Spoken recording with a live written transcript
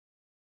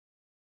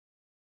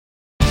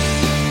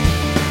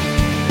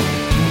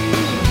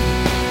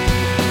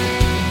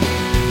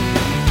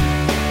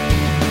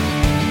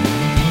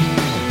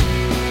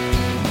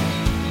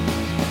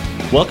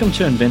Welcome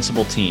to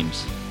Invincible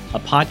Teams, a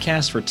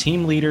podcast for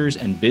team leaders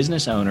and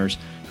business owners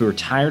who are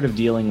tired of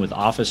dealing with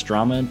office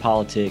drama and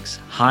politics,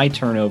 high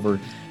turnover,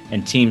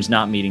 and teams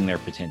not meeting their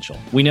potential.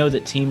 We know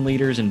that team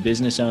leaders and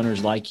business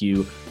owners like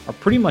you are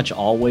pretty much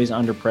always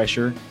under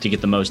pressure to get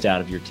the most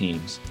out of your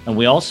teams. And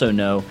we also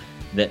know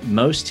that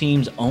most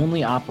teams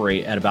only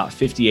operate at about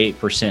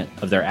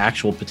 58% of their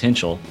actual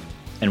potential,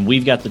 and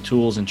we've got the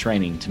tools and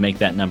training to make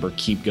that number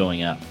keep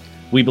going up.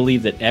 We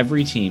believe that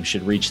every team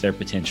should reach their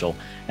potential,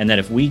 and that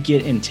if we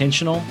get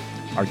intentional,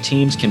 our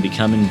teams can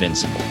become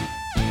invincible.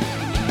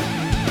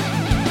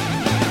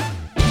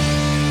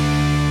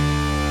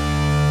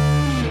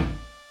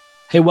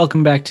 Hey,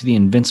 welcome back to the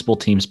Invincible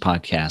Teams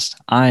podcast.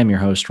 I am your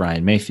host,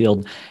 Ryan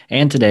Mayfield,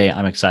 and today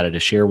I'm excited to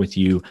share with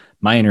you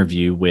my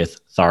interview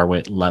with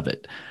Tharwat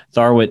Lovett.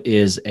 Tharwat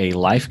is a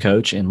life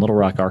coach in Little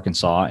Rock,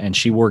 Arkansas, and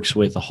she works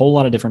with a whole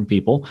lot of different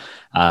people,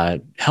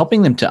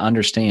 helping them to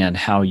understand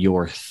how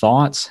your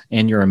thoughts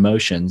and your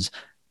emotions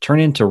turn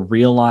into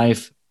real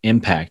life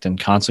impact and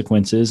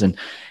consequences. And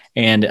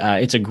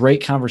it's a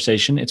great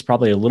conversation. It's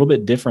probably a little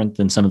bit different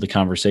than some of the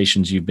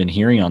conversations you've been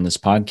hearing on this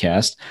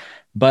podcast.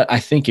 But I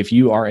think if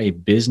you are a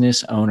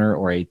business owner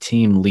or a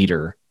team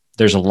leader,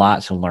 there's a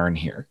lot to learn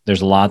here.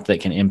 There's a lot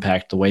that can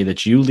impact the way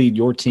that you lead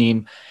your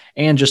team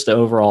and just the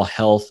overall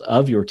health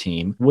of your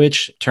team,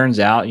 which turns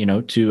out,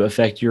 to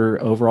affect your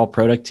overall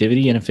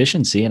productivity and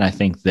efficiency. And I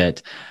think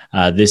that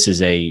this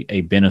is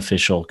a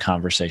beneficial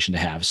conversation to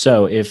have.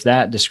 So if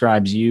that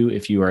describes you,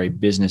 if you are a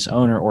business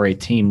owner or a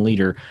team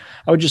leader,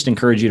 I would just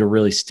encourage you to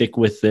really stick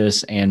with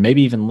this and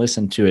maybe even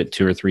listen to it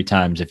 2 or 3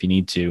 times if you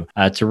need to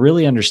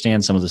really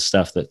understand some of the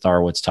stuff that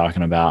Tharwat's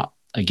talking about.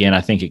 Again,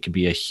 I think it could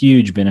be a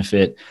huge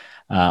benefit,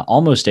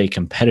 almost a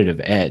competitive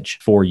edge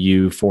for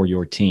you, for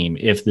your team,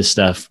 if this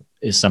stuff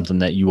is something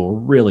that you will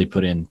really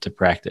put into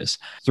practice.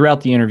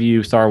 Throughout the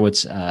interview,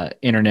 Tharwat's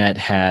internet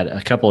had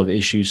a couple of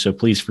issues, so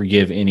please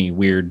forgive any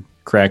weird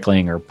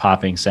crackling or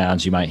popping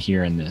sounds you might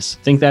hear in this.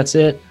 I think that's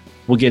it.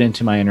 We'll get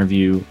into my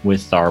interview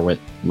with Tharwat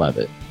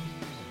Lovett.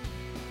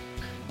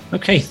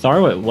 Okay,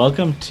 Tharwat,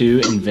 welcome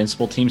to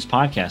Invincible Teams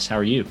podcast. How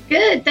are you?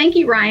 Good. Thank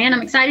you, Ryan.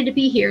 I'm excited to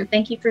be here.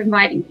 Thank you for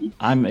inviting me.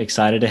 I'm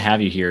excited to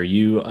have you here.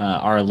 You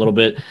are a little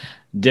bit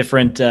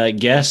different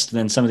guest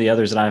than some of the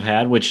others that I've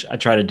had, which I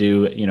try to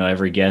do.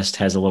 Every guest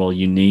has a little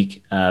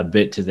unique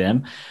bit to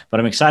them, but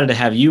I'm excited to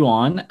have you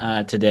on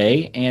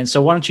today. And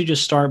so why don't you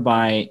just start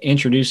by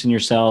introducing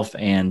yourself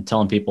and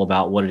telling people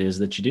about what it is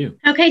that you do?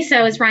 Okay.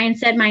 So as Ryan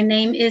said, my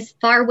name is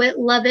Tharwat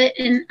Lovett,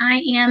 and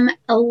I am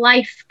a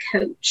life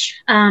coach.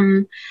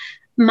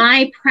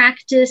 My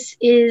practice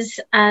is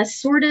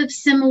sort of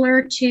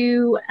similar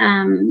to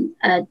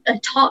a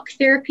talk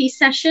therapy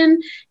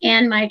session,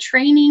 and my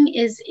training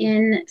is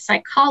in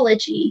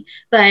psychology,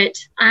 but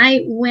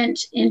I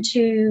went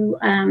into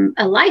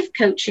a life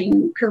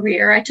coaching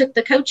career. I took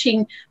the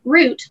coaching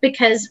route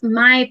because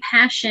my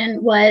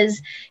passion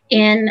was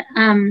in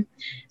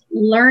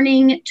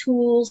learning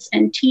tools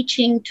and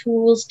teaching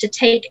tools to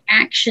take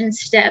action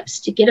steps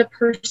to get a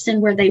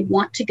person where they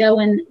want to go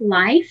in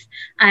life.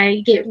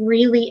 I get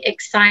really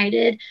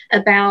excited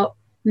about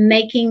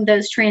making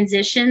those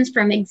transitions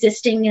from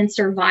existing in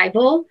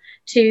survival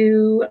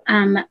to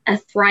a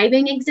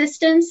thriving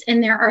existence.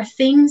 And there are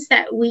things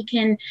that we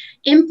can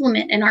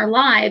implement in our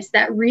lives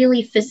that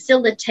really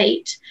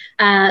facilitate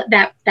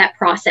that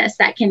process,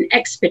 that can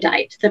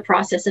expedite the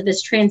process of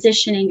us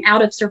transitioning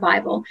out of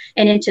survival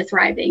and into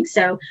thriving.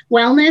 So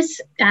wellness,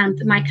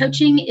 my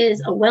coaching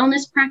is a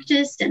wellness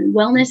practice, and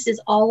wellness is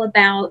all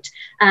about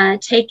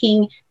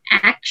taking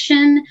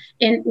action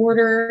in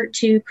order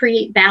to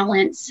create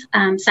balance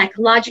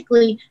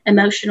psychologically,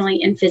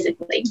 emotionally, and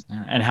physically.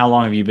 And how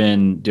long have you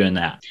been doing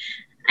that?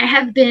 I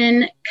have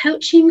been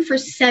coaching for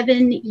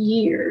 7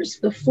 years.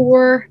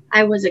 Before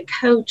I was a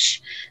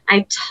coach,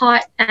 I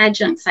taught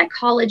adjunct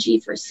psychology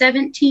for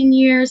 17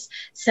 years.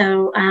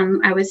 So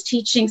I was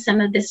teaching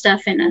some of this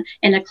stuff in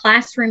a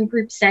classroom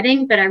group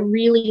setting, but I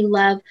really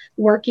love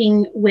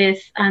working with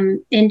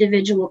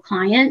individual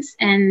clients.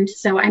 And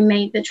so I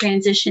made the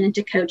transition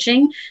into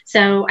coaching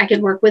so I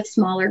could work with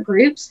smaller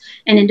groups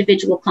and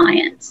individual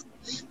clients.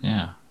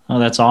 Yeah. Oh,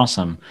 that's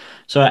awesome.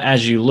 So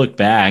as you look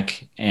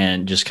back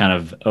and just kind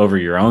of over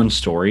your own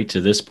story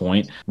to this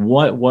point,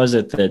 what was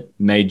it that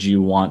made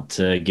you want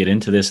to get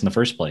into this in the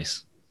first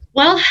place?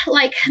 Well,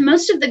 like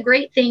most of the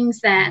great things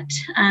that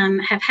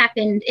have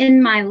happened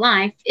in my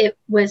life, it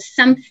was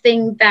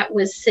something that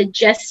was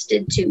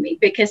suggested to me,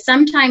 because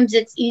sometimes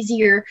it's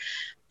easier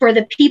for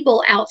the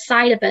people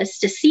outside of us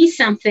to see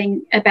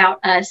something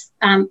about us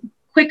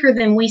quicker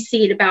than we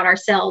see it about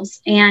ourselves.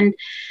 And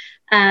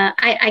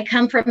I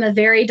come from a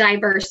very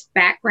diverse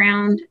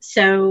background,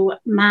 so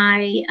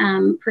my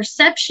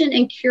perception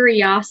and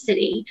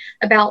curiosity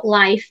about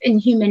life and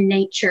human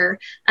nature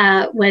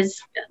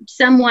was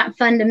somewhat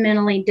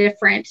fundamentally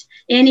different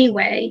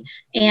anyway.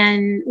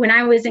 And when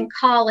I was in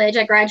college,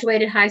 I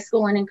graduated high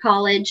school, and in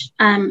college,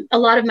 a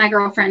lot of my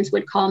girlfriends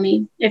would call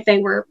me if they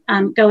were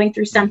going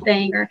through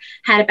something or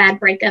had a bad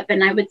breakup,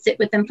 and I would sit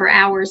with them for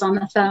hours on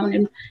the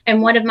phone.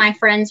 And one of my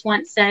friends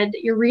once said,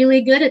 "You're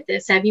really good at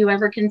this. Have you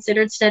ever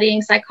considered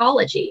studying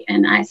psychology?"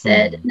 And I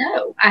said,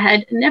 no, I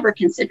had never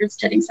considered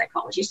studying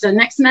psychology. So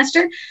next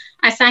semester,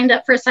 I signed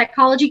up for a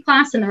psychology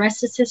class, and the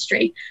rest is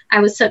history. I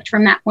was hooked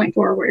from that point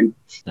forward.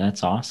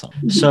 That's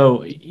awesome.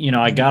 So,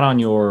 I got on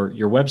your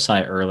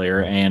website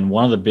earlier, and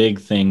one of the big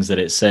things that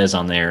it says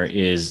on there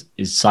is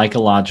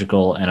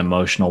psychological and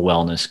emotional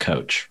wellness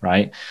coach,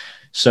 right?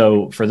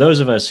 So for those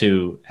of us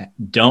who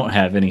don't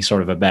have any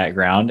sort of a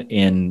background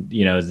in,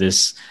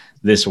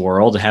 this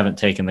world, haven't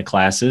taken the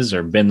classes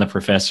or been the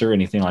professor,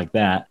 anything like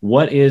that,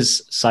 what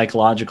is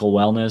psychological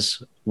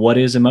wellness? What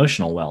is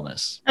emotional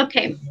wellness?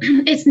 Okay.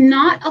 It's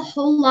not a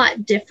whole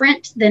lot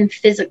different than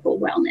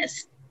physical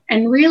wellness.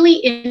 And really,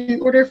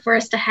 in order for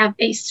us to have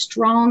a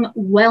strong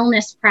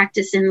wellness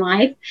practice in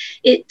life,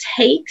 it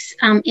takes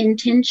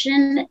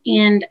intention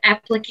and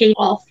application,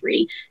 all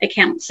three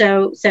accounts.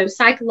 So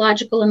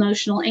psychological,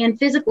 emotional, and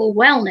physical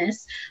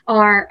wellness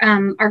are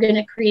going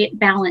to create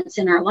balance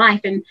in our life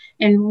and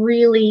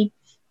really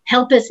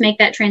help us make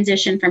that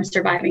transition from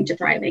surviving to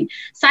thriving.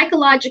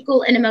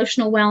 Psychological and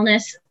emotional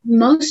wellness,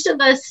 most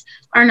of us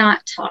are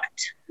not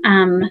taught,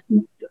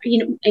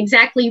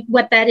 exactly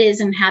what that is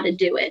and how to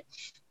do it.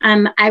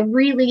 I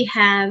really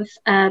have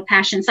a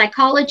passion.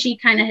 Psychology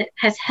kind of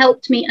has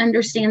helped me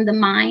understand the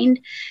mind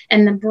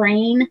and the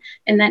brain,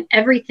 and that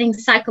everything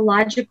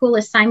psychological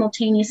is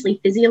simultaneously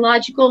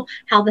physiological,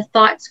 how the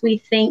thoughts we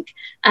think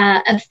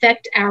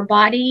affect our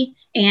body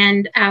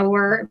and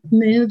our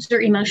moods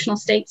or emotional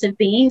states of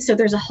being. So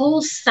there's a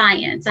whole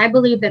science. I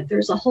believe that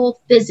there's a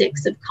whole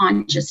physics of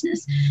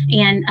consciousness,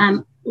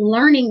 and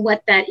learning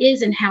what that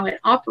is and how it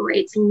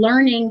operates,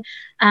 learning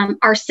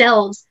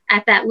ourselves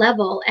at that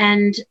level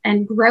and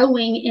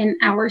growing in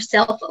our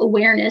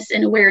self-awareness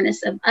and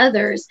awareness of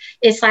others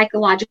is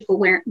psychological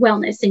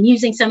wellness, and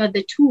using some of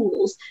the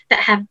tools that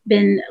have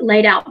been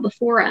laid out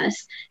before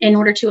us in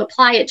order to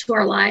apply it to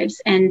our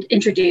lives and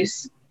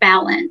introduce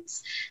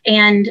balance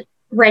and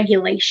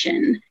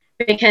regulation.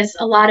 Because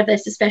a lot of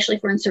us, especially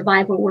if we're in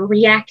survival, we're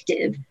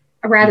reactive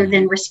rather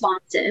than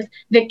responsive.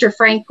 Viktor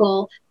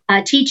Frankl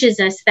teaches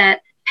us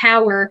that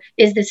power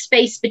is the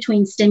space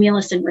between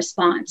stimulus and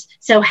response.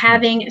 So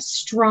having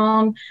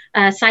strong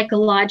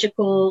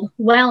psychological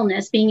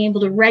wellness, being able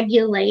to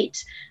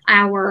regulate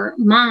our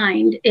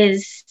mind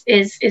is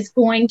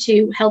going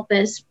to help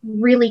us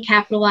really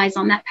capitalize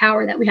on that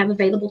power that we have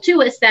available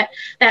to us that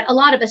a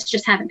lot of us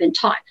just haven't been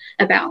taught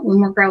about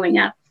when we're growing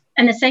up.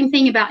 And the same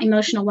thing about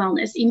emotional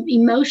wellness.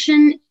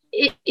 Emotion,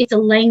 it's a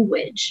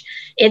language.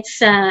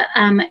 It's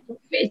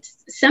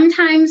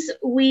sometimes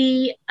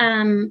we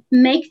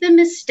make the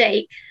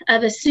mistake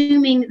of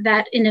assuming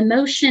that an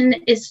emotion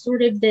is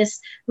sort of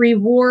this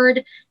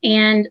reward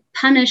and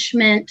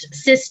punishment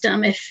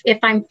system. If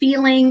I'm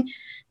feeling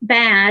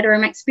bad or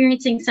I'm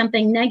experiencing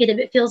something negative,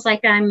 it feels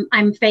like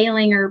I'm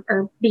failing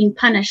or being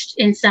punished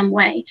in some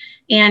way.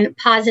 And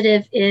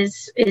positive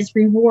is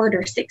reward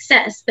or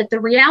success. But the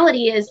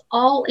reality is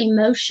all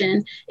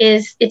emotion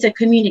it's a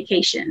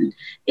communication.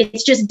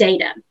 It's just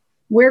data.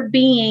 We're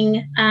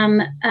being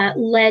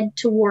led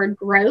toward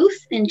growth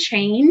and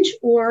change,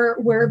 or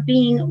we're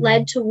being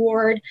led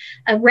toward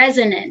a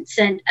resonance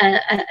and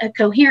a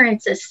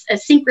coherence, a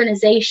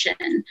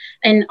synchronization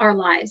in our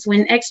lives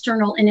when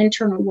external and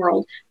internal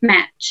world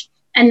match.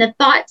 And the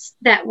thoughts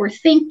that we're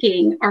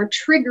thinking are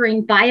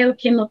triggering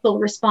biochemical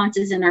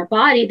responses in our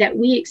body that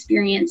we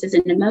experience as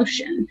an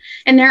emotion.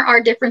 And there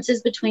are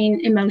differences between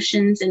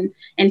emotions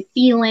and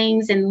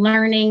feelings, and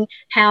learning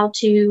how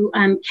to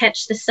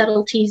catch the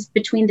subtleties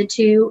between the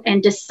two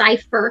and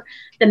decipher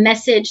the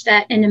message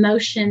that an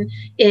emotion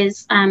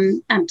is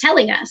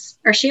telling us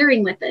or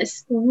sharing with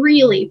us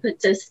really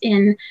puts us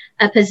in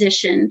a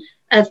position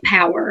of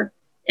power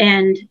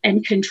and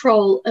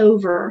control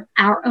over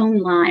our own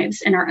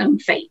lives and our own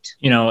fate.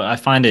 I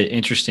find it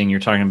interesting. You're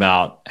talking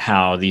about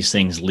how these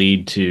things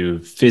lead to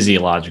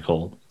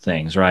physiological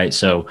things, right?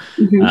 So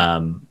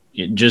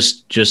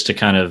just to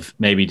kind of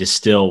maybe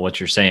distill what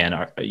you're saying,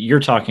 you're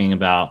talking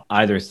about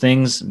either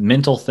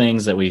mental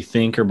things that we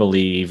think or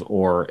believe,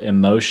 or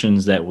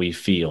emotions that we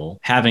feel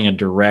having a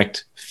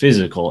direct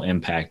physical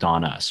impact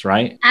on us,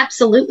 right?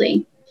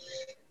 Absolutely.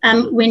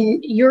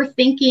 When you're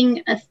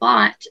thinking a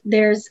thought,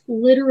 there's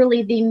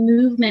literally the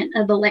movement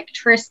of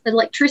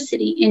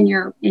electricity in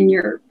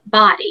your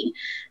body.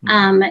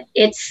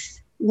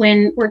 It's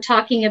when we're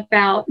talking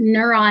about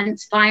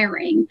neurons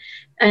firing.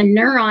 A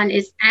neuron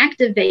is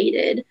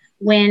activated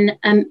when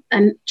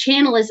a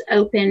channel is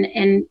open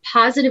and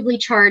positively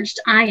charged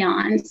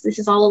ions, this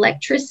is all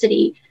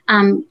electricity,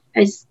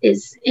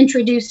 is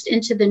introduced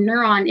into the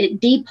neuron, it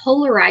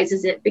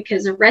depolarizes it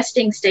because a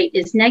resting state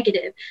is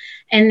negative.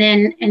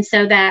 And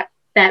so that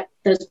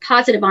those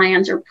positive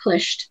ions are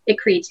pushed, it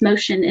creates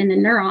motion in the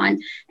neuron.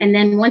 And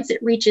then once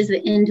it reaches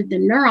the end of the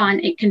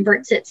neuron, it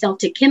converts itself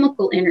to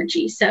chemical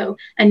energy. So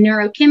a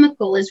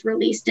neurochemical is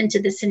released into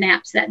the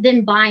synapse that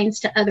then binds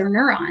to other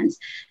neurons.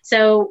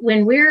 So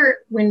when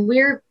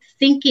we're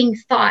thinking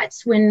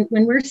thoughts, when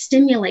we're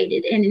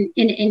stimulated in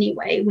any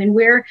way, when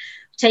we're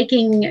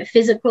taking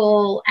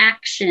physical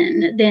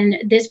action, then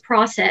this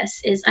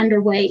process is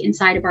underway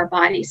inside of our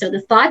body. So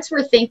the thoughts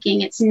we're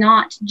thinking, it's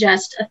not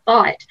just a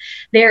thought.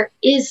 There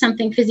is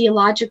something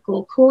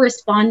physiological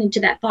corresponding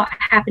to that thought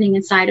happening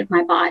inside of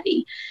my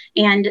body.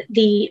 And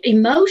the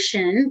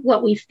emotion,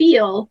 what we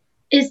feel,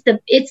 is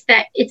it's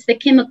the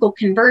chemical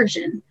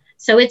conversion.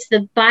 So it's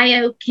the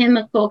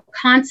biochemical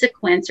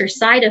consequence or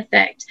side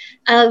effect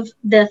of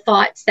the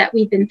thoughts that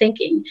we've been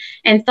thinking.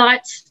 And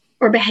thoughts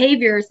or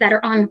behaviors that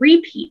are on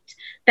repeat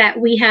that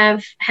we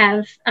have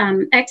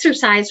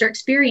exercised or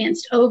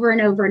experienced over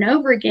and over and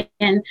over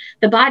again.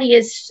 The body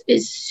is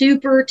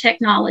super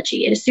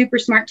technology. It is super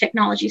smart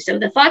technology. So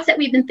the thoughts that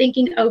we've been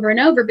thinking over and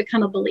over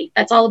become a belief.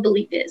 That's all a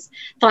belief is.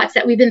 Thoughts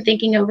that we've been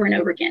thinking over and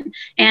over again.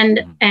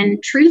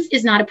 And truth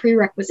is not a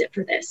prerequisite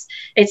for this.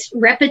 It's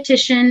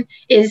repetition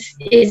is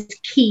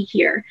key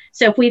here.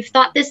 So if we've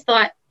thought this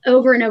thought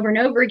over and over and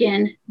over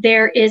again,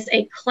 there is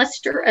a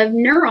cluster of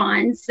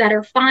neurons that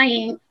are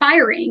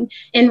firing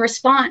in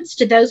response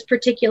to those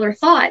particular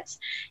thoughts.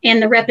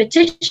 And the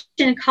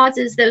repetition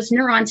causes those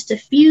neurons to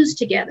fuse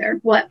together.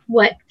 What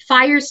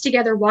fires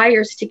together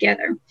wires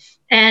together.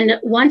 And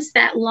once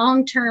that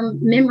long-term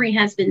memory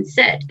has been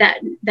set,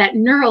 that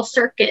neural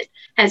circuit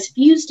has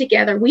fused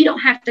together, we don't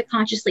have to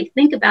consciously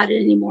think about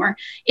it anymore.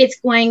 It's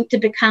going to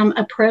become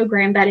a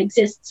program that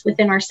exists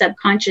within our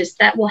subconscious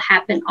that will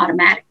happen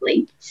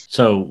automatically.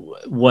 So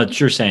what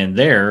you're saying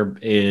there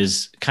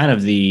is kind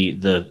of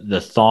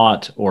the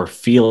thought or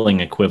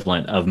feeling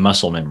equivalent of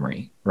muscle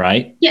memory,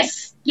 right?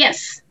 Yes.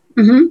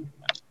 Mm-hmm.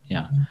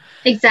 Yeah.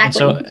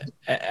 Exactly. And so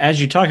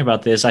as you talk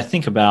about this, I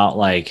think about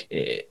like,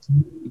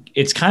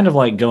 it's kind of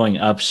like going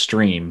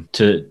upstream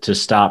to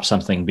stop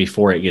something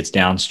before it gets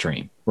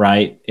downstream,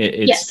 right?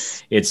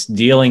 It's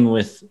dealing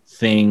with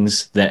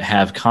things that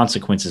have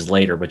consequences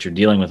later, but you're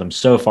dealing with them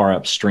so far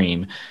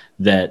upstream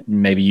that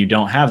maybe you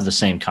don't have the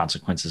same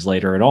consequences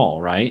later at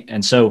all, right?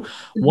 And so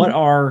what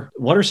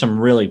are some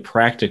really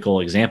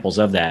practical examples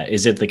of that?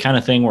 Is it the kind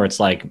of thing where it's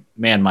like,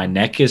 man, my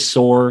neck is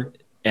sore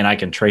and I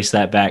can trace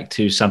that back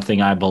to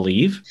something I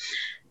believe?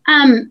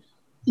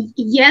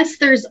 Yes,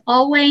 there's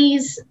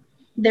always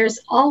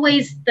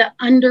the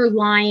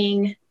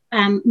underlying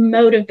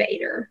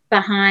motivator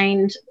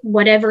behind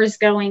whatever is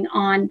going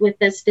on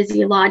with us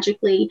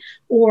physiologically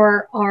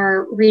or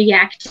our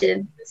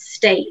reactive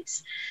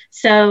states.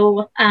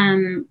 So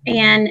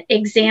an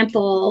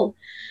example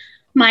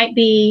might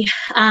be,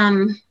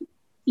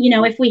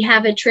 if we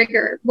have a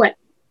trigger,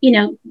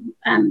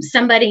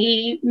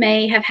 somebody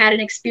may have had an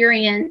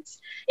experience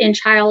in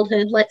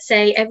childhood. Let's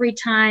say every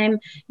time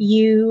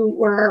you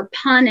were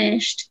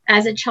punished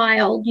as a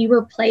child, you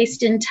were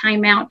placed in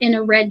timeout in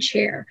a red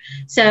chair.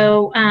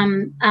 So,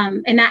 and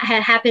that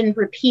had happened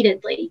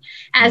repeatedly.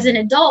 As an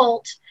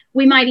adult,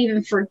 we might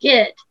even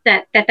forget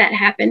that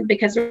happened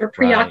because we're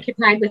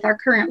preoccupied with our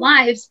current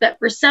lives. But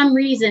for some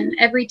reason,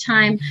 every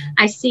time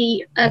I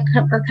see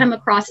or come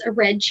across a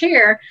red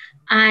chair,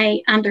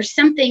 there's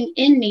something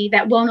in me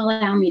that won't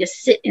allow me to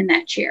sit in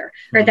that chair,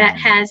 or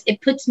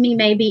it puts me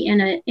maybe in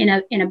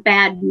a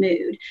bad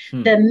mood.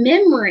 The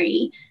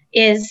memory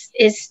is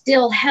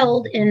still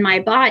held in my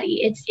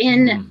body.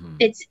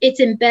 It's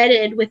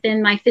embedded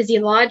within my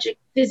physiology.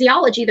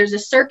 There's a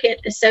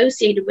circuit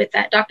associated with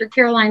that. Dr.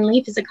 Caroline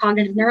Leaf is a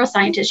cognitive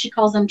neuroscientist. She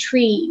calls them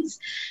trees.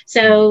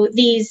 So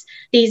these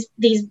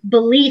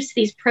beliefs,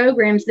 these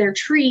programs, they're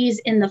trees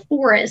in the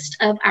forest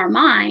of our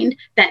mind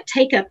that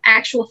take up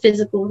actual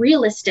physical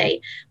real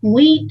estate.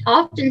 We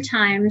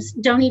oftentimes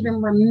don't even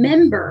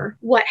remember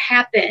what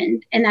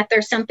happened and that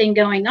there's something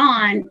going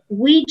on.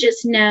 We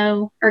just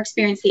know or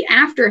experience the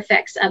after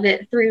effects of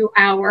it through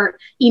our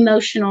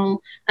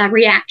emotional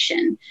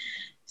reaction.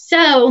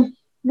 So,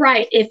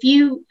 right.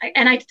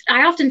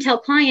 I often tell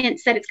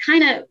clients that it's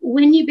kind of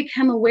when you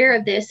become aware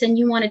of this and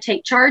you want to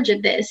take charge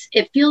of this,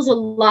 it feels a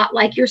lot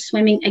like you're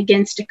swimming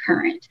against a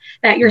current,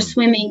 that you're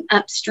swimming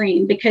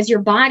upstream because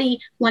your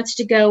body wants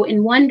to go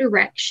in one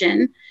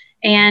direction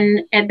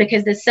and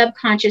because the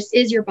subconscious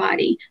is your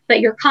body, but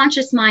your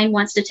conscious mind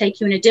wants to take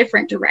you in a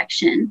different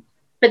direction.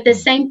 But the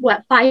same,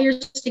 what fires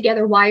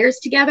together, wires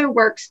together,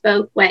 works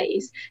both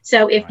ways.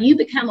 So if you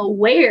become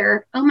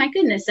aware, oh my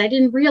goodness, I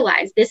didn't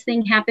realize this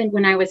thing happened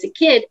when I was a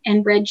kid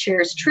and red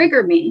chairs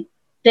trigger me.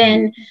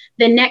 Then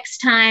the next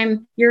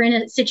time you're in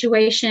a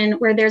situation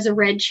where there's a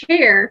red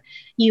chair,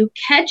 you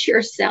catch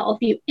yourself,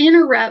 you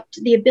interrupt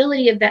the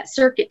ability of that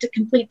circuit to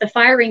complete the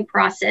firing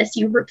process,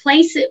 you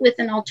replace it with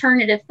an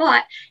alternative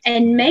thought,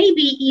 and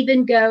maybe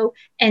even go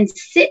and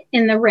sit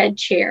in the red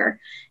chair.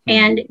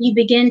 and you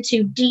begin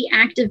to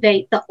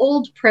deactivate the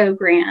old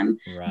program,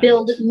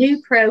 build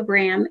new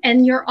program,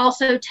 and you're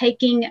also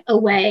taking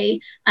away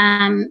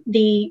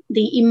the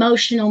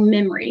emotional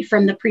memory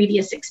from the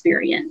previous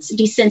experience,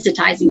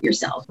 desensitizing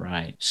yourself.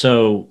 Right.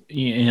 So,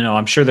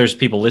 I'm sure there's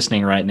people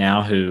listening right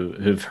now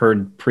who've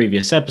heard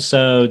previous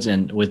episodes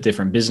and with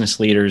different business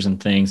leaders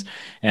and things,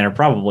 and are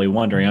probably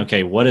wondering,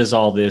 okay, what does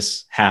all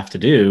this have to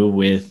do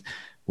with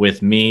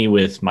me,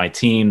 with my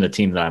team, the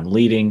team that I'm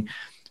leading?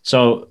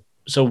 So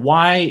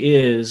why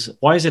is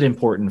it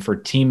important for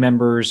team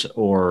members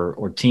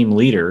or team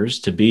leaders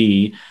to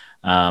be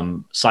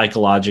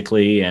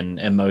psychologically and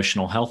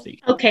emotional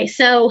healthy? Okay,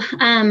 so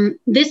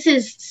this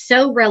is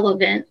so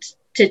relevant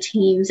to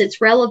teams. It's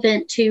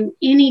relevant to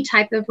any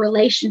type of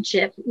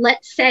relationship.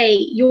 Let's say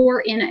you're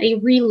in a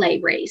relay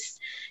race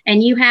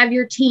and you have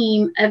your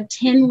team of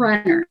 10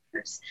 runners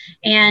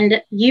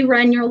and you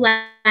run your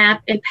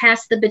lap and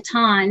pass the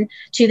baton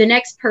to the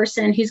next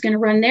person who's going to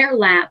run their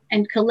lap,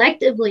 and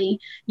collectively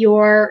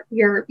you're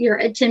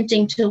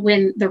attempting to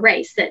win the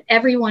race, that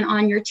everyone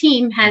on your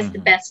team has the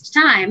best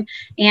time,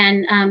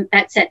 and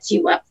that sets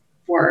you up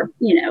for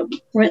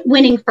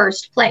winning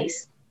first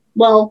place.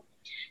 Well,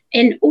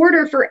 in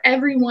order for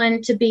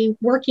everyone to be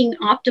working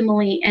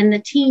optimally and the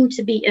team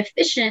to be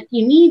efficient,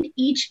 you need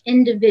each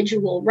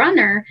individual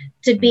runner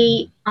to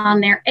be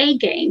on their A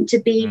game, to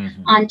be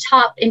on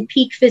top in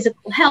peak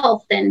physical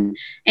health and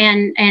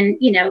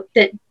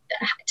the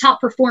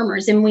top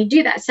performers. And we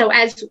do that. So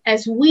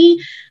as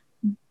we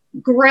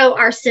grow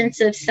our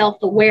sense of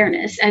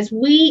self-awareness, as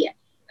we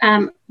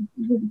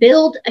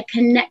build a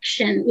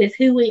connection with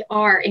who we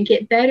are and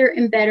get better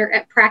and better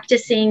at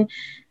practicing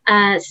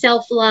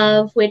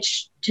self-love,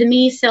 which to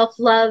me,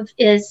 self-love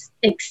is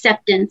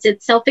acceptance.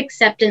 It's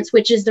self-acceptance,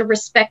 which is the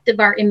respect of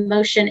our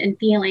emotion and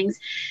feelings.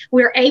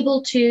 We're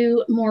able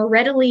to more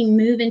readily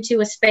move into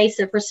a space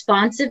of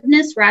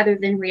responsiveness rather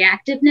than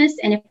reactiveness.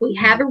 And if we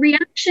have a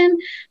reaction,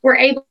 we're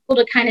able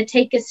to kind of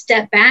take a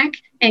step back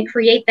and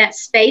create that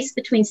space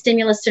between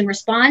stimulus and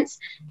response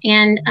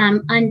and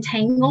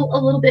untangle a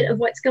little bit of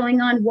what's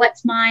going on,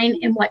 what's mine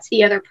and what's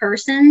the other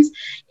person's.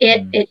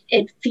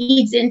 It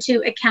feeds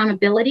into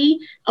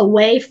accountability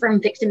away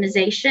from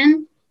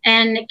victimization.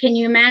 And can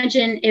you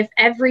imagine if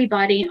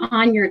everybody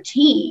on your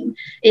team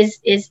is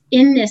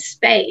in this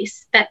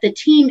space, that the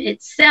team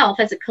itself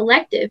as a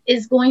collective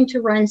is going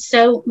to run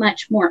so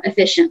much more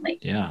efficiently?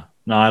 Yeah,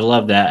 no, I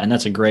love that. And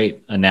that's a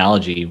great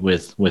analogy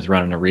with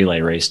running a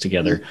relay race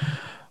together.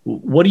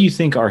 What do you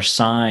think are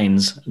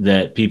signs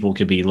that people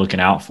could be looking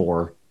out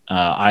for,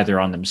 either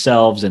on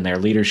themselves and their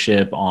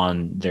leadership,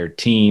 on their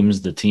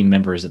teams, the team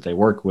members that they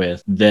work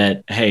with,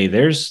 that, hey,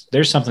 there's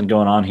something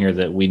going on here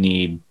that we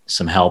need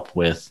some help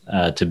with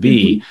to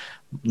be,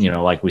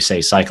 like we say,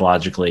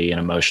 psychologically and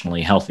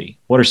emotionally healthy?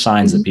 What are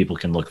signs that people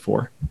can look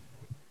for?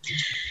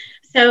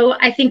 So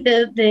I think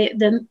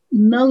the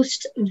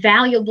most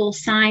valuable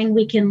sign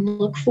we can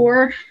look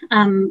for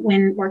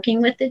when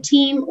working with the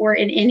team or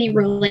in any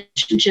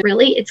relationship,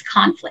 really, it's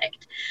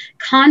conflict.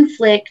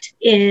 Conflict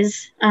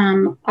is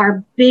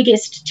our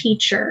biggest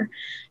teacher.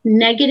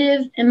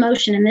 Negative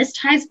emotion, and this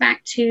ties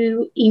back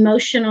to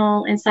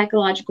emotional and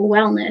psychological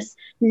wellness.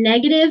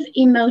 Negative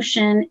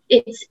emotion,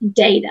 it's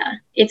data.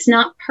 It's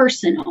not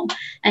personal.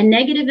 A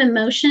negative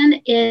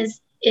emotion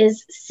is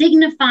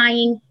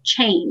signifying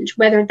change,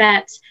 whether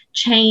that's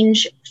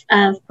change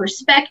of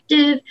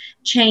perspective,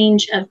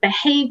 change of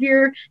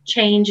behavior,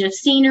 change of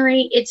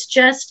scenery. It's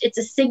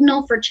a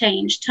signal for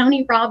change.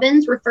 Tony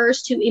Robbins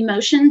refers to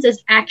emotions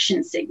as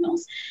action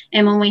signals.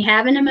 And when we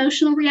have an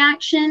emotional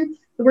reaction,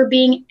 we're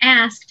being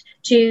asked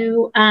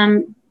to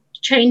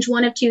change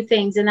one of two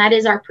things, and that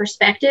is our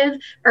perspective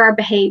or our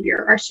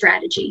behavior, our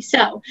strategy.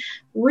 So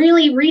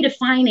really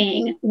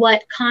redefining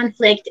what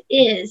conflict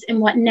is and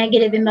what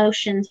negative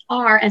emotions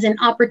are as an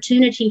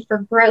opportunity for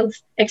growth,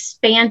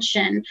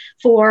 expansion,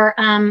 for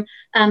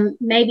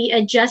maybe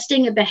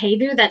adjusting a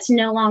behavior that's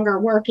no longer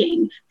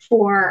working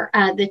for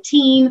the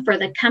team, for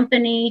the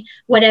company,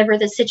 whatever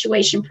the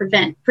situation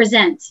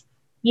presents.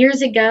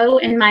 Years ago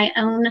in my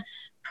own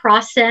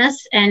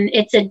process, and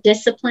it's a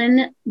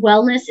discipline.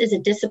 Wellness is a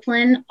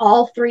discipline,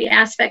 all three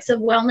aspects of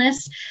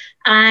wellness.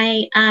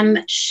 I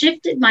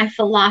shifted my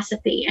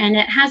philosophy, and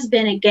it has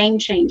been a game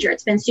changer.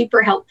 It's been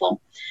super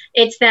helpful.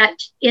 It's that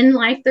in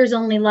life, there's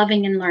only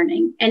loving and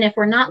learning. And if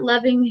we're not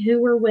loving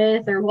who we're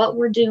with or what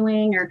we're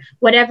doing or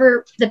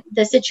whatever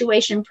the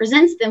situation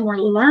presents, then we're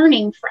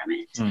learning from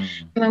it.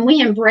 When we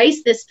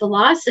embrace this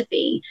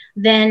philosophy,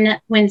 then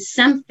when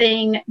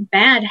something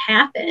bad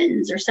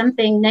happens or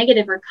something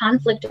negative or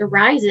conflict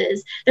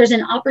arises, there's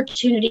an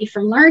opportunity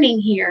for learning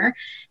here.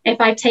 If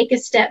I take a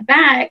step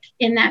back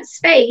in that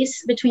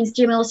space between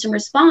stimulus and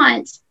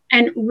response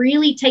and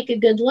really take a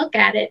good look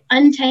at it,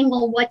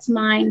 untangle what's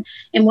mine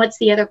and what's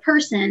the other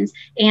person's,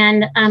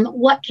 and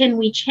what can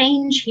we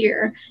change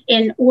here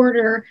in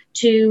order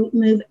to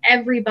move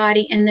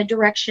everybody in the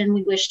direction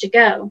we wish to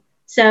go.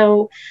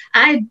 So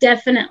I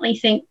definitely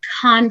think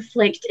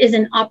conflict is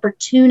an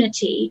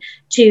opportunity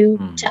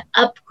to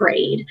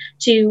upgrade,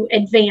 to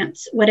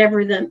advance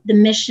whatever the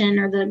mission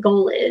or the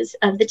goal is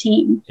of the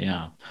team.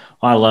 Yeah.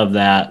 Well, I love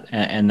that.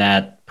 And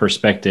that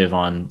perspective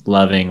on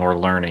loving or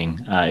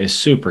learning is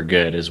super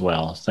good as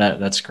well. So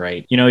that's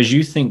great. As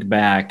you think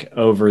back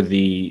over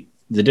the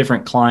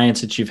different clients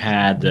that you've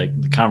had, the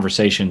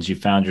conversations you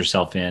found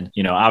yourself in,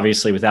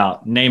 obviously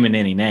without naming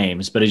any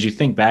names, but as you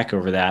think back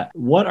over that,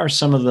 what are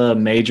some of the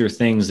major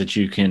things that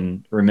you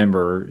can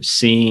remember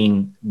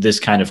seeing this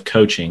kind of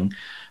coaching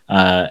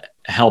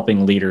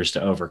helping leaders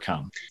to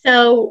overcome?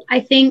 So I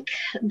think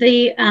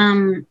the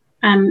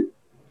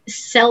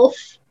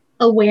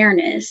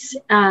self-awareness,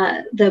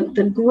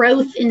 the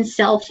growth in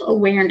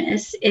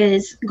self-awareness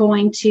is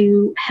going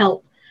to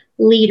help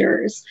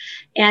leaders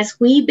as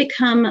we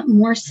become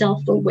more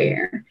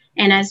self-aware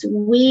and as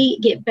we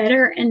get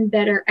better and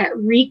better at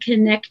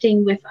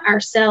reconnecting with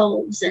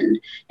ourselves and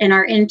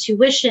our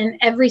intuition.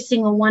 Every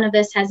single one of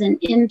us has an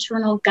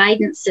internal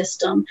guidance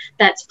system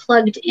that's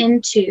plugged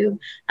into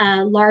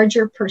a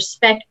larger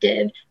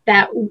perspective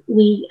that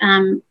we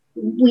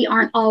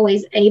aren't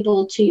always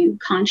able to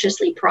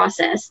consciously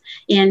process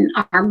in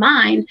our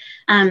mind.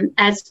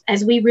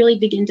 As we really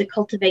begin to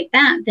cultivate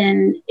that,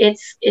 then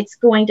it's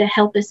going to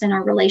help us in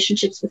our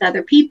relationships with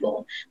other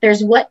people.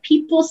 There's what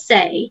people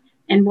say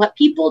and what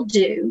people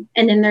do,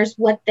 and then there's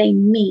what they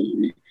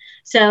mean.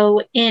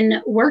 So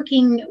in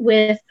working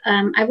with,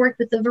 I work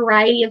with a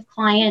variety of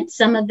clients.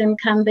 Some of them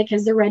come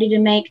because they're ready to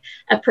make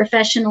a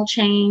professional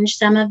change.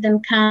 Some of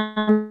them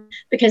come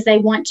because they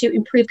want to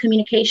improve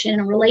communication in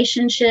a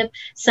relationship.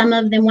 Some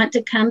of them want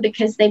to come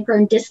because they've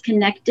grown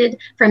disconnected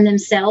from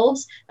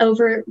themselves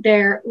over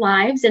their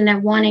lives and they're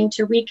wanting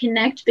to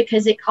reconnect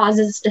because it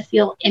causes us to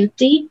feel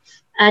empty.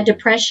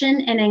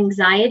 Depression and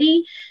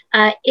anxiety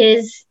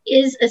is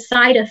a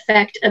side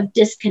effect of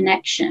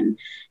disconnection.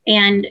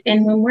 And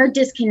when we're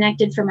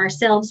disconnected from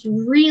ourselves,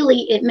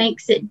 really, it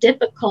makes it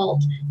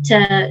difficult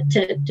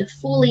to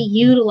fully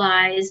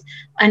utilize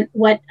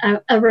what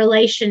a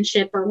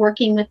relationship or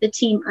working with the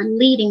team or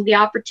leading the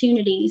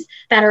opportunities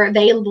that are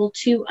available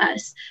to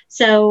us.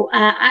 So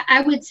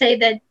I would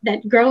say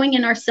that growing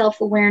in our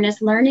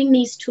self-awareness, learning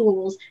these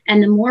tools,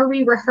 and the more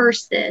we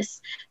rehearse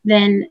this,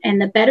 then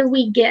and the better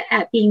we get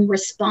at being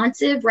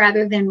responsive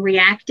rather than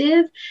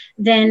reactive,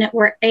 then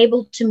we're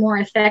able to more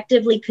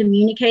effectively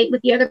communicate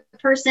with the other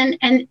person.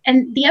 And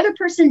the other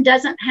person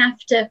doesn't have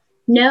to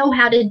know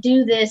how to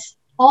do this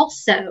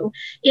also.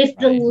 If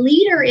the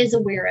leader is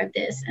aware of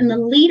this and the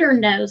leader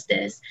knows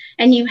this,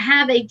 and you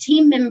have a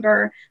team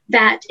member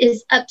that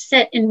is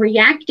upset and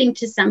reacting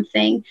to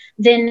something,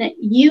 then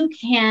you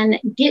can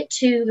get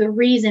to the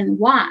reason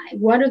why.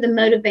 What are the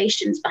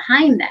motivations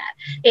behind that?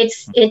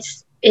 It's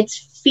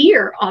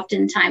fear.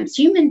 Oftentimes,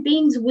 human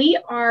beings, we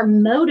are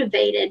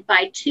motivated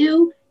by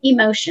two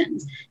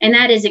emotions, and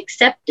that is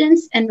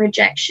acceptance and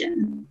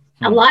rejection.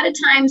 A lot of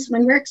times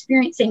when we're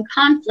experiencing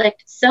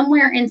conflict,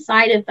 somewhere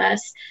inside of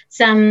us,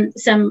 some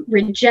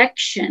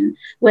rejection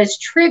was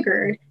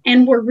triggered,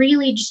 and we're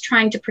really just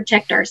trying to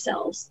protect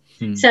ourselves.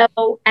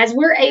 So as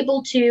we're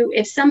able to,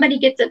 if somebody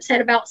gets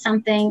upset about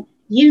something,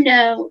 you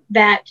know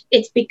that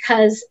it's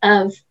because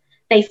of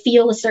they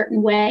feel a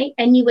certain way,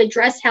 and you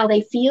address how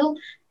they feel,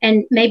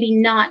 and maybe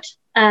not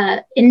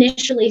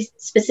initially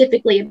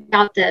specifically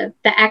about the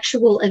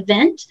actual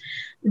event,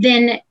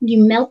 then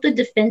you melt the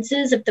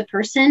defenses of the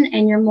person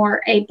and you're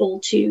more able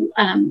to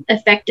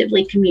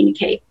effectively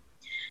communicate.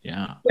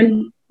 Yeah.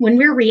 When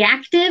we're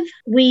reactive,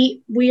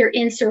 we are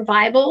in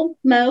survival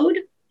mode.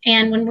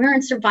 And when we're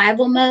in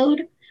survival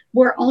mode,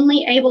 we're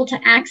only able to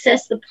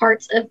access the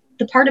part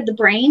of the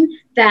brain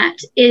that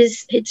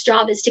is its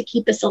job is to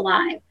keep us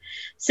alive.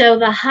 So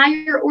the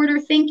higher order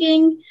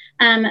thinking,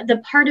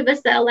 the part of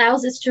us that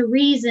allows us to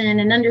reason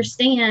and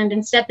understand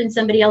and step in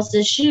somebody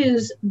else's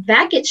shoes,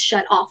 that gets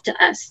shut off to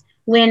us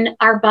when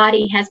our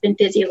body has been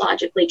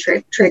physiologically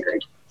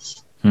triggered.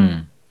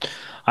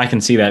 I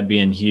can see that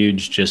being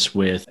huge just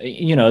with,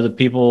 the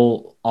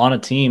people on a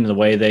team, the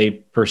way they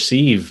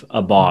perceive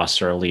a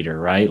boss or a leader,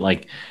 right?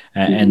 Like,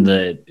 and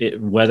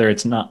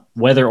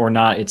whether or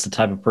not it's the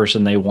type of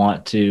person they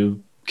want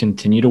to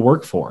continue to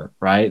work for,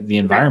 right? The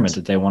environment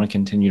that they want to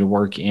continue to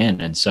work in.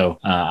 And so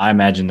I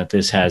imagine that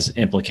this has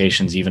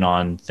implications even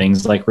on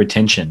things like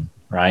retention,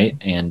 right?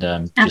 And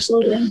just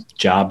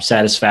job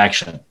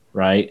satisfaction,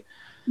 right?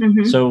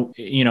 So,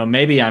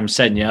 maybe I'm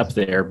setting you up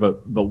there,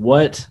 but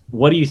what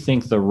do you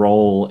think the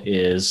role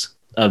is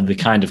of the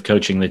kind of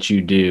coaching that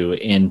you do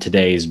in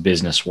today's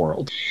business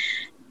world?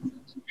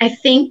 I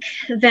think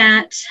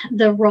that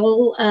the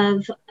role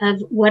of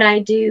what I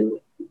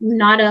do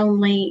not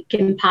only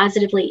can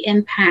positively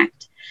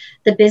impact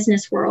the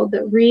business world,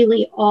 but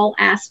really all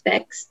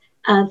aspects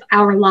of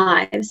our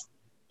lives.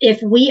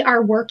 If we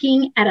are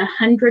working at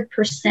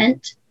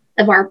 100%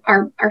 of our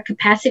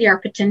capacity, our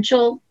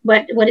potential,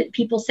 what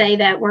people say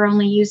that we're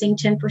only using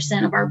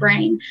 10% of our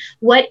brain.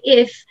 What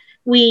if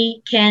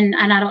we can,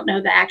 and I don't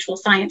know the actual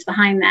science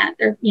behind that,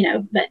 or,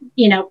 but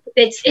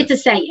it's a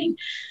saying.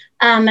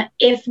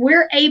 If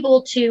we're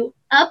able to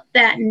up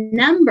that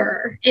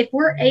number, if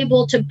we're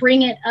able to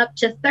bring it up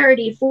to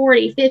 30,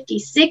 40, 50,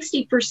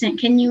 60%,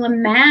 can you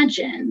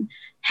imagine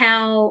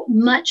how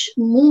much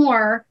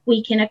more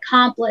we can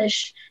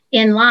accomplish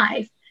in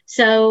life?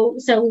 So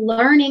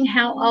learning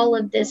how all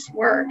of this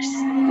works,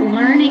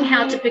 learning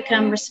how to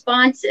become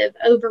responsive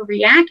over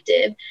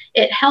reactive,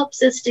 it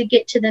helps us to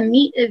get to the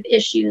meat of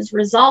issues,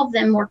 resolve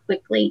them more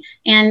quickly,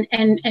 and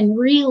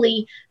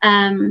really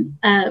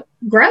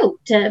grow,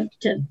 to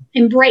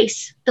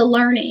embrace the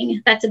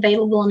learning that's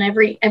available in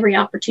every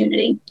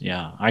opportunity.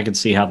 Yeah, I could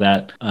see how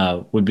that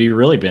would be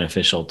really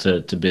beneficial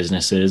to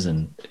businesses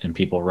and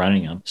people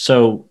running them.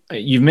 So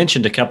you've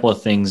mentioned a couple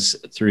of things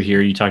through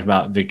here. You talked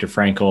about Viktor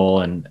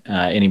Frankl, and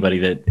anybody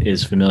that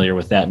is familiar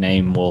with that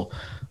name will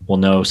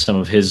know some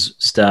of his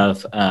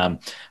stuff.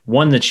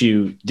 One that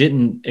you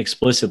didn't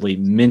explicitly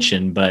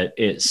mention, but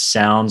it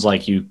sounds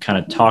like you kind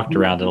of talked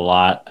around it a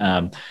lot.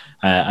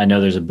 I know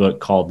there's a book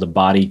called The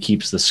Body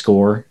Keeps the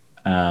Score.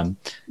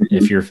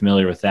 If you're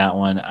familiar with that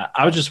one,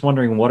 I was just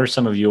wondering, what are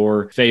some of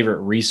your favorite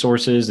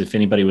resources if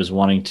anybody was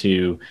wanting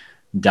to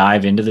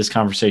dive into this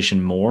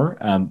conversation more?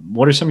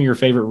 What are some of your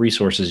favorite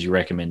resources you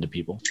recommend to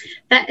people?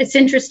 It's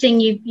interesting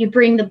you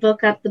bring the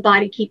book up, The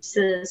Body Keeps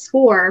the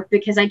Score,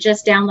 because I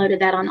just downloaded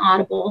that on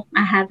Audible.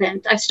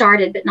 I've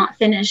started but not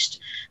finished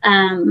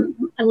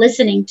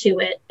listening to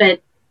it,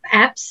 but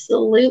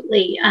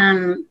absolutely.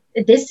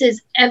 This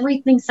is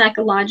everything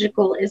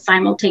psychological is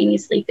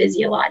simultaneously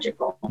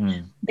physiological.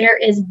 There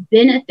is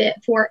benefit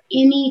for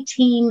any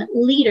team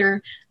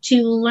leader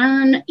to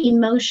learn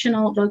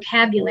emotional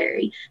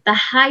vocabulary. The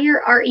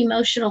higher our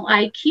emotional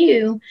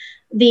IQ,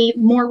 the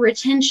more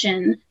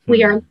retention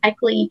we are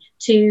likely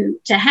to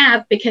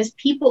have, because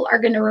people are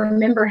going to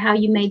remember how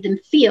you made them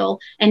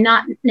feel and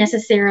not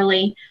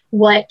necessarily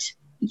what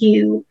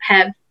you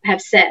have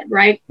said,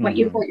 right? What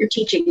you're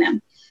teaching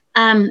them.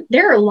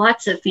 There are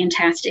lots of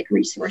fantastic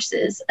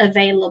resources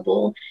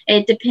available.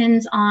 It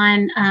depends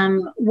on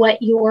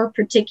what you're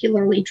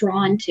particularly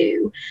drawn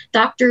to.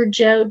 Dr.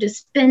 Joe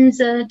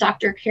Dispenza,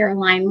 Dr.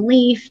 Caroline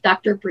Leaf,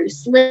 Dr.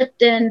 Bruce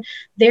Lipton,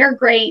 they're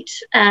great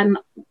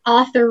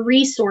author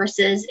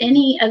resources.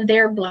 Any of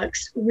their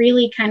books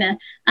really kind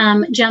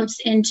of jumps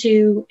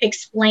into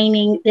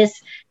explaining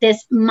this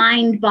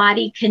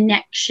mind-body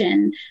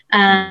connection,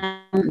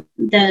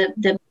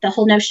 the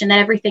whole notion that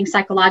everything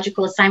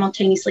psychological is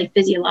simultaneously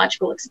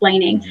physiological,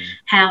 explaining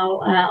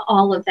how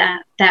all of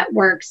that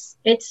works.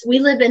 We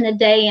live in a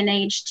day and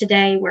age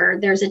today where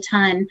there's a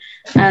ton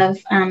of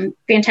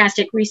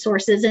fantastic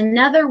resources.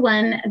 Another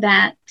one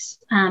that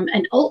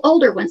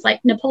older ones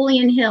like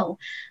Napoleon Hill,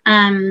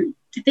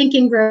 Think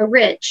and Grow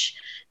Rich,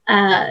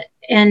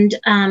 and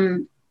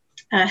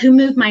Who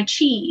Moved My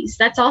Cheese.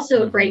 That's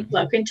also a great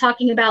book. And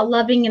talking about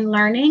loving and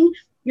learning,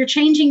 you're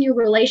changing your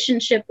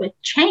relationship with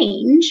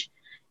change,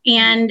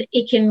 and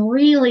it can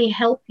really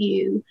help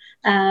you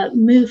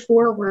move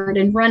forward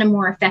and run a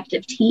more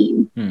effective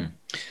team.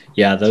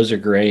 Yeah, those are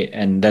great.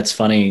 And that's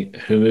funny.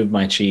 Who Moved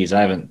My Cheese?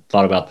 I haven't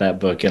thought about that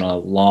book in a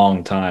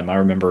long time. I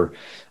remember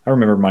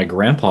my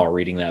grandpa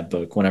reading that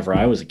book whenever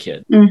I was a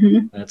kid.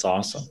 That's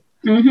awesome.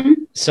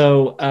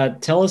 So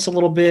tell us a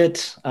little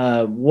bit,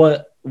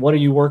 what are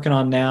you working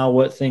on now?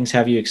 What things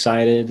have you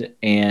excited,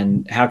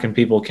 and how can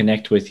people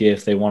connect with you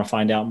if they want to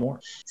find out more?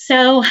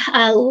 So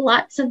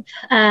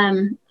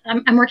I'm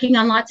working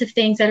on lots of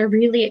things that are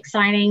really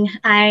exciting.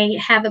 I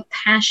have a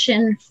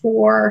passion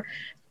for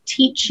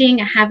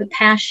teaching. I have a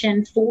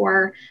passion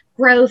for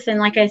growth. And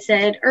like I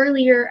said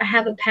earlier, I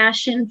have a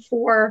passion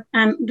for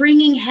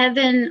bringing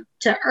heaven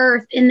to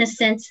earth, in the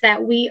sense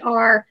that we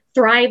are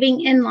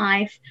thriving in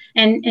life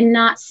and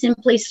not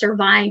simply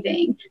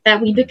surviving, that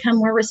we become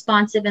more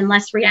responsive and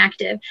less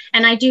reactive.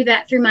 And I do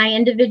that through my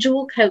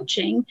individual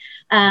coaching.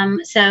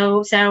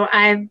 So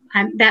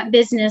that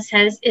business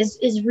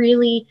is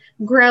really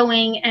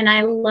growing, and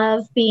I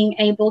love being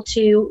able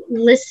to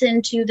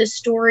listen to the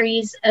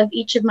stories of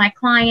each of my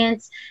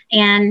clients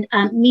and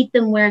meet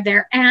them where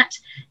they're at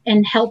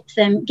and help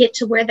them get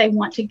to where they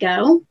want to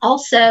go.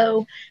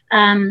 Also,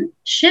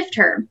 Shift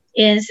Her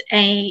is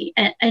a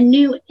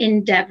new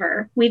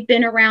endeavor. We've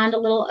been around a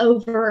little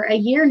over a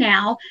year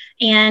now,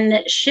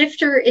 and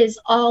Shifter is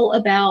all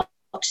about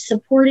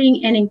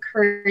supporting and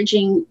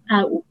encouraging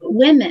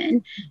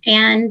women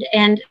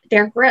and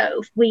their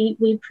growth.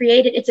 We've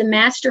created, it's a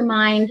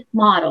mastermind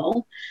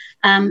model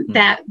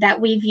that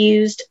we've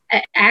used.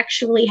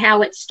 Actually,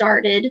 how it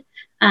started,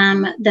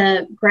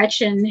 the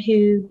Gretchen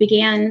who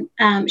began,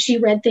 she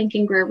read Think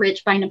and Grow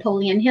Rich by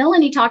Napoleon Hill,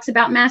 and he talks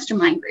about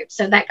mastermind groups.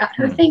 So that got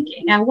her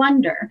thinking, I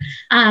wonder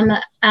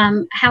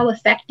how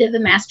effective a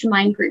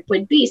mastermind group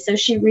would be. So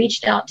she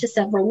reached out to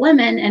several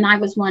women, and I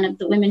was one of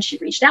the women she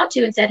reached out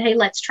to and said, hey,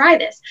 let's try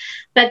this.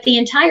 But the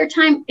entire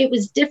time it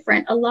was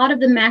different. A lot of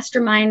the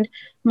mastermind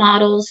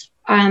models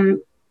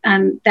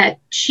that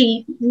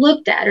she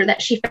looked at or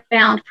that she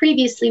found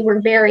previously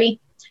were very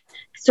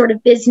sort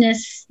of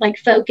business like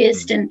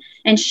focused,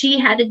 and she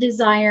had a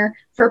desire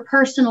for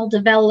personal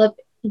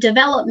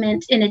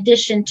development in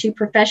addition to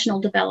professional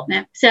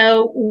development.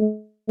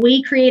 So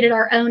we created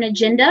our own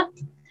agenda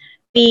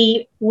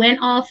we went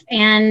off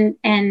and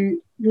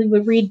we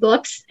would read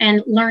books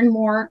and learn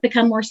more,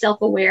 become more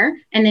self-aware.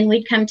 And then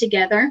we'd come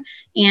together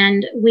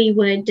and we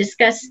would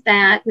discuss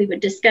that. We would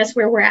discuss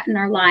where we're at in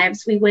our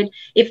lives. We would,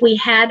 if we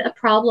had a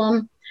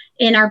problem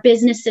in our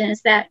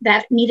businesses that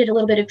needed a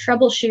little bit of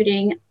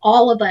troubleshooting,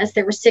 all of us,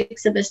 there were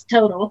 6 of us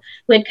total,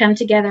 would come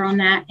together on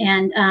that.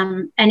 And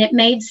it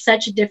made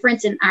such a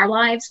difference in our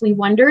lives. We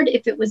wondered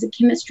if it was a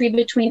chemistry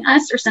between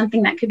us or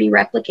something that could be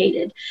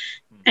replicated.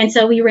 And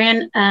so we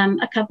ran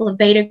a couple of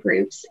beta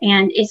groups,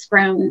 and it's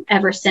grown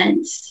ever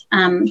since.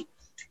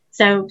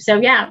 So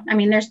yeah, I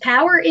mean, there's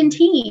power in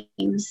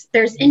teams.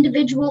 There's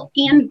individual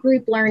and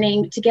group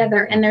learning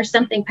together, and there's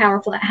something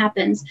powerful that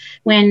happens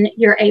when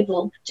you're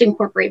able to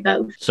incorporate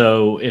both.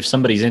 So if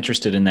somebody's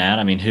interested in that,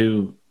 I mean,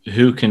 who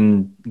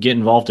can get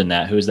involved in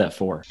that? Who is that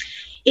for?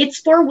 It's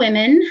for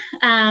women,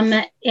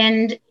 and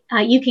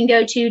you can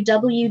go to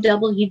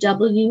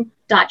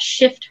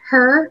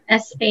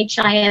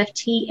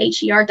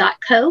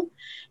www.shifther.co.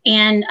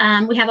 And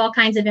we have all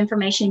kinds of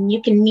information.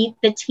 You can meet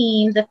the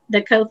team,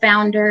 the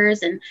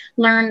co-founders, and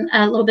learn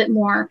a little bit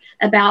more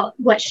about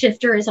what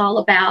Shifter is all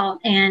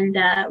about. And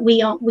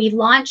we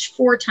launch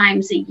 4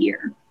 times a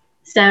year.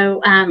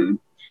 So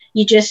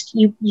you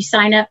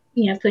sign up,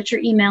 put your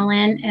email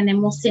in, and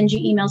then we'll send you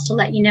emails to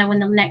let you know when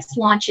the next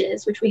launch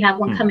is, which we have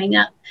one coming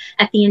up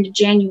at the end of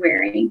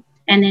January.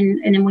 And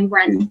then we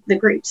run the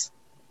groups.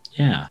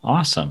 Yeah,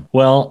 awesome.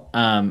 Well,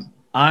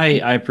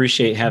 I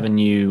appreciate having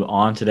you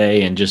on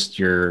today and just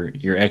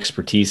your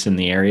expertise in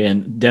the area,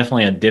 and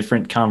definitely a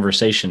different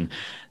conversation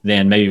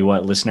than maybe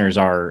what listeners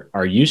are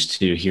used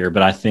to here,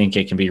 but I think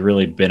it can be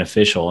really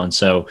beneficial. And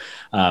so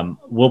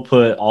we'll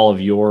put all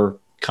of your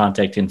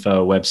contact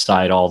info,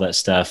 website, all that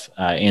stuff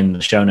in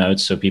the show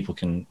notes so people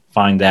can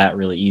find that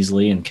really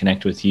easily and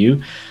connect with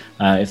you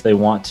if they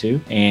want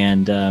to.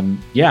 And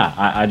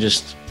I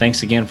just,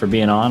 thanks again for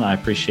being on. I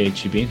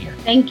appreciate you being here.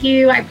 Thank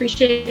you. I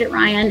appreciate it,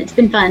 Ryan. It's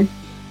been fun.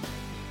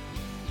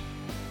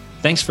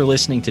 Thanks for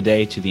listening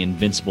today to the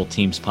Invincible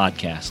Teams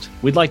podcast.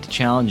 We'd like to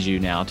challenge you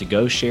now to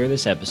go share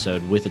this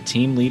episode with a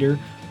team leader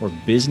or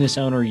business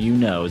owner you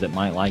know that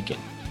might like it.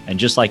 And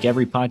just like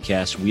every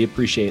podcast, we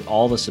appreciate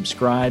all the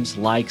subscribes,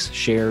 likes,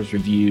 shares,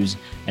 reviews,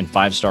 and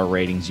 5-star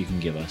ratings you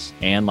can give us.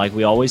 And like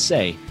we always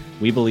say,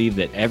 we believe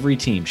that every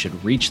team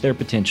should reach their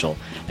potential,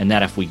 and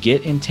that if we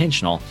get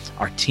intentional,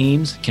 our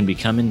teams can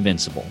become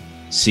invincible.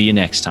 See you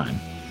next time.